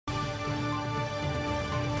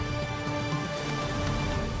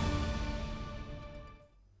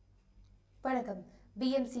வணக்கம்.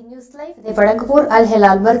 BMC news live இதை வழங்குவோர் அல்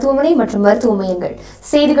ஹிலால் மருத்துவமனை மற்றும் மருத்துவ மையங்கள்.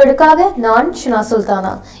 செய்திகளுக்காக நான் ஷினா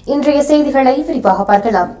சுல்தானா. இன்றைய செய்திகளை விரிவாக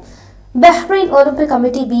பார்க்கலாம். பஹ்ரைன் ஒலிம்பிக்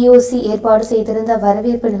கமிட்டி BOC ஏற்பாடு செய்திருந்த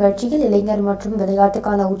வரவேற்பு நிகழ்ச்சியில் இளைஞர் மற்றும்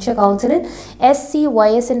விளையாட்டுக்கான உச்ச கவுன்சிலின்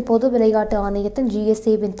SCYSன் பொது விளையாட்டு ஆணையத்தின்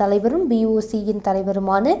GSAவின் தலைவரும் BOCயின்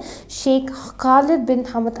தலைவருமான ஷேக் காலித் பின்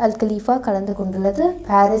ஹமத் அல் கலீஃபா கலந்து கொண்டுள்ளது.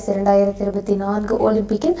 பாரிஸ் 2024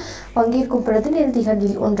 ஒலிம்பிக்கில் பங்கேற்கும்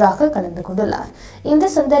பிரதிநிதிகளில் ஒன்றாக கலந்து கொண்டுள்ளார்.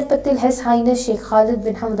 இந்த சந்தர்ப்பத்தில் ஹிஸ் ஹைனஸ் ஷேக் காலித்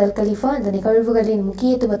பின் ஹமத் அல் கலீஃபா இந்த நிகழ்வுகளின்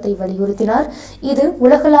முக்கியத்துவத்தை வலியுறுத்தினார். இது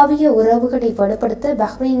உலகளாவிய உறவுகளை வலுப்படுத்த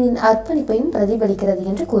பஹ்ரைனின் அர்ப்பணிப்பையும் பிரதிபலிக்கிறது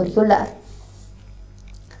என்று கூறியுள்ளார்.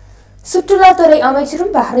 சுற்றுலாத்துறை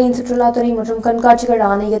அமைச்சரும் பஹ்ரைன் சுற்றுலாத்துறை மற்றும் கண்காட்சிகள்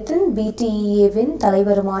ஆணையத்தின் BTEAவின்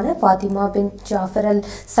தலைவருமான ஃபாத்திமா பின் ஜாஃபர் அல்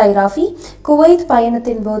சைராஃபி குவைத்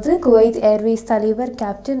பயணத்தின் போது குவைத் ஏர்வேஸ் தலைவர்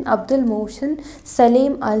கேப்டன் அப்துல் மோஷன்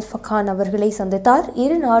சலேம் அல் ஃபகான் அவர்களை சந்தித்தார்.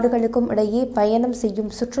 இரு நாடுகளுக்கும் இடையே பயணம்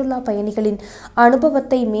செய்யும் சுற்றுலா பயணிகளின்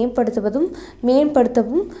அனுபவத்தை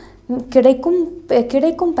மேம்படுத்தவும் கிடைக்கும்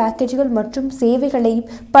பேக்கேஜ்கள் மற்றும் சேவைகளை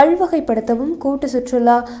பல்வகைப்படுத்தவும் கூட்டு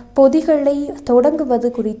சுற்றுலா பொதிகளை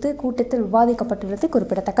தொடங்குவது குறித்து கூட்டத்தில் விவாதிக்கப்பட்டுள்ளது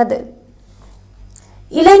குறிப்பிடத்தக்கது.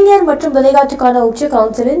 இளைஞர் மற்றும் விளையாட்டுக்கான உச்ச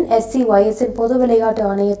கவுன்சிலின் SCYSன் பொது விளையாட்டு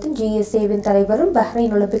ஆணையத்தின் GSAவின் தலைவரும்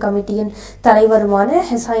பஹ்ரைன் ஒலிம்பிக் கமிட்டியின் தலைவருமான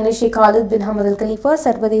ஹிஸ் ஹைனஸ் ஷேக் காலித் பின் ஹமத் அல் கலீஃபா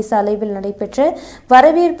சர்வதேச அளவில் நடைபெற்ற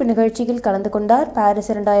வரவேற்பு நிகழ்ச்சியில் கலந்து கொண்டார்.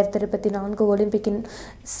 பாரிஸ் 2024 ஒலிம்பிக்கின்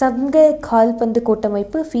சங்க கால்பந்து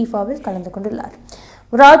கூட்டமைப்பு FIFAவில் கலந்து கொண்டுள்ளார்.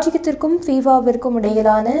 ராஜ்யத்திற்கும் FIFAவிற்கும்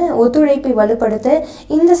இடையிலான ஒத்துழைப்பை வலுப்படுத்த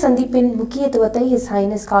இந்த சந்திப்பின் முக்கியத்துவத்தை ஹிஸ்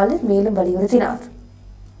ஹைனஸ் காலித் மேலும் வலியுறுத்தினார்.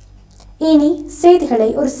 இனி செய்திகளை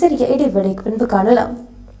ஒரு சிறிய இடைவெளிக்கு பின்பு காணலாம்.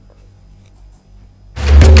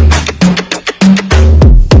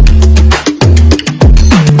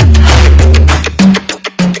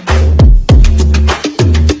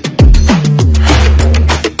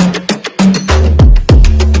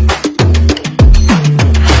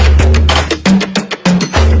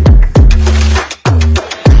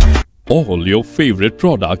 All your favorite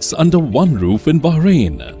products under one roof in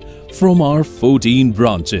Bahrain. From our 14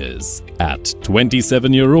 branches at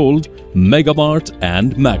 27-year-old Megamart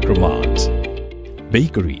and Macromart.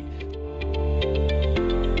 Bakery,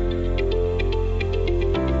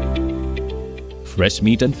 fresh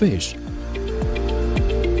meat and fish,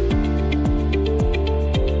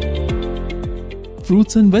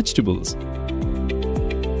 fruits and vegetables,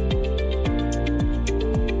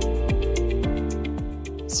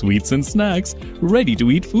 sweets and snacks,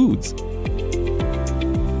 ready-to-eat foods,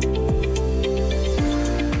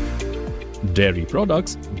 dairy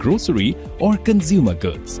products, grocery or consumer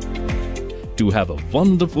goods. To have a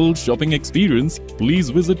wonderful shopping experience, please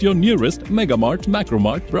visit your nearest Megamart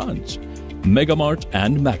Macromart branch. Megamart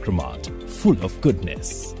and Macromart, full of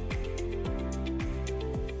goodness.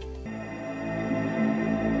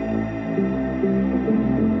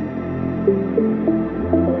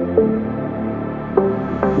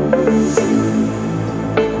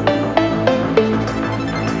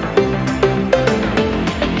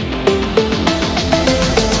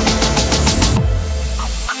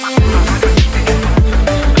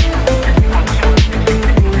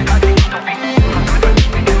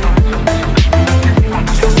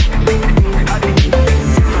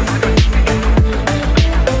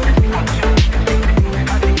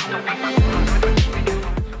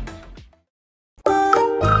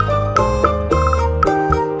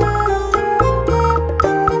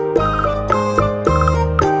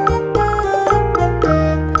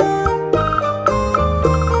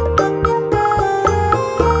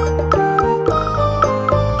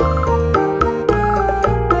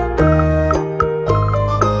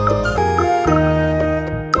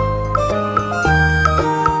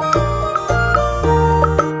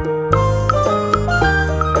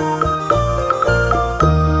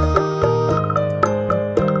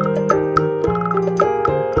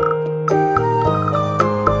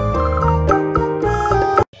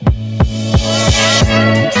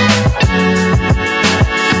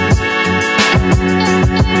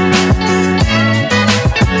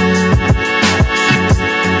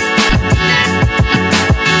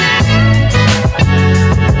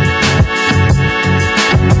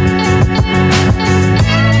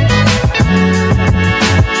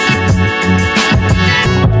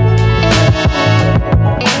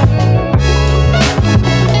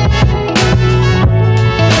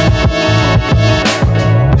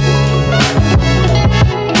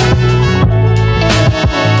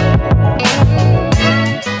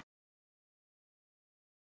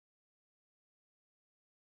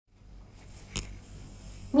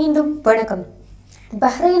 மீண்டும் வணக்கம்.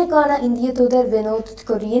 பஹ்ரைனுக்கான இந்திய தூதர் Vinod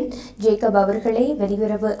Korean Jacob அவர்களை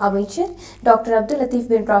வெளியுறவு அமைச்சர் doctor Abdul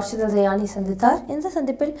Latif பின் ராஷித் அல் ஜயானி சந்தித்தார். இந்த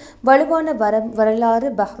சந்திப்பில் வலுவான வரலாறு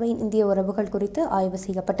பஹ்ரைன் இந்திய உறவுகள் குறித்து ஆய்வு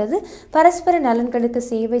செய்யப்பட்டது. பரஸ்பர நலன்களுக்கு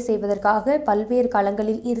சேவை செய்வதற்காக பல்வேறு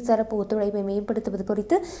களங்களில் இருதரப்பு ஒத்துழைப்பை மேம்படுத்துவது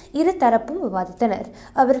குறித்து இரு தரப்பும் விவாதித்தனர்.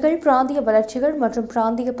 அவர்கள் பிராந்திய வளர்ச்சிகள் மற்றும்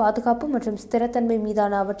பிராந்திய பாதுகாப்பு மற்றும் ஸ்திரத்தன்மை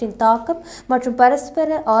மீதான அவற்றின் தாக்கம் மற்றும்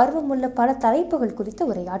பரஸ்பர ஆர்வமுள்ள பல தலைப்புகள் குறித்து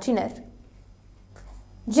உரையாற்றினர்.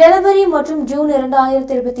 ஜனவரி மற்றும் ஜூன்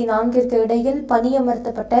 2024 இடையில்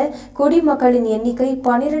பணியமர்த்தப்பட்ட குடிமக்களின் எண்ணிக்கை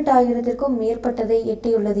 12,000க்கும் மேற்பட்டதை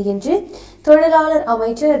எட்டியுள்ளது என்று தொழிலாளர்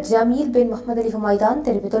அமைச்சர் ஜமீல் பின் முகமது அலி ஹுமைதான்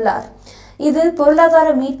தெரிவித்துள்ளார். இது பொருளாதார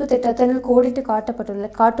மீட்பு திட்டத்தில் கோடிட்டு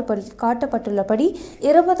காட்டப்பட்டுள்ளபடி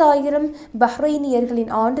 20,000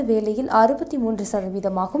 பஹ்ரைனியர்களின் ஆண்டு வேலையில்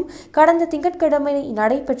 63%. கடந்த திங்கட்கிழமை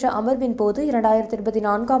நடைபெற்ற அமர்வின் போது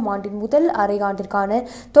 2024ஆம் ஆண்டின் முதல் அரையாண்டிற்கான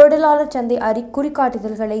தொழிலாளர் சந்தை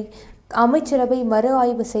குறிகாட்டுதல்களை அமைச்சரவை மறு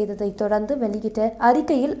ஆய்வு செய்ததை தொடர்ந்து வெளியிட்ட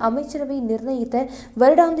அறிக்கையில் அமைச்சரவை நிர்ணயித்த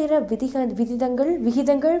வருடாந்திர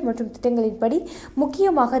விகிதங்கள் மற்றும் திட்டங்களின்படி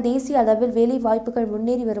முக்கியமாக தேசிய அளவில் வேலை வாய்ப்புகள்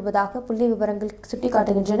முன்னேறி வருவதாக புள்ளி விவரங்கள்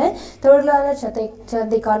சுட்டிக்காட்டுகின்றன. தொழிலாளர்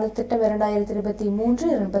சந்தைக்கான திட்டம்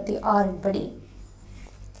 2023-26 படி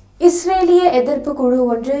இஸ்ரேலிய எதிர்ப்பு குழு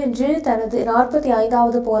ஒன்று இன்று தனது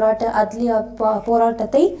 45வது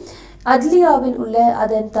போராட்டத்தை அத்லியாவில் உள்ள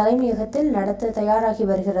அதன் தலைமையகத்தில் நடத்த தயாராகி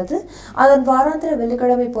வருகிறது. அதன் வாராந்திர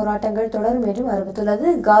வெள்ளிக்கிழமை போராட்டங்கள் தொடரும் என்றும் அறிவித்துள்ளது.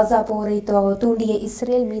 காசா போரை தூண்டிய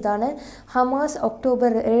இஸ்ரேல் மீதான ஹமாஸ்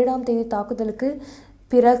அக்டோபர் 7ஆம் தேதி தாக்குதலுக்கு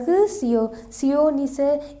பிறகு சியோனிச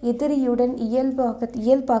எதிரியுடன்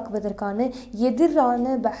இயல்பாக்குவதற்கான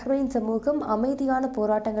எதிரான பஹ்ரைன் சமூகம் அமைதியான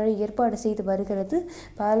போராட்டங்களை ஏற்பாடு செய்து வருகிறது.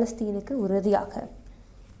 பாலஸ்தீனுக்கு உறுதியாக.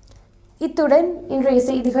 இத்துடன் இன்றைய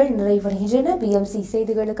செய்திகள் நிறைவடைகின்றன. BMC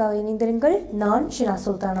செய்திகளுக்காக இணைந்திருங்கள். நான் ஷினா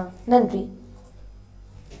சுல்தானா. நன்றி.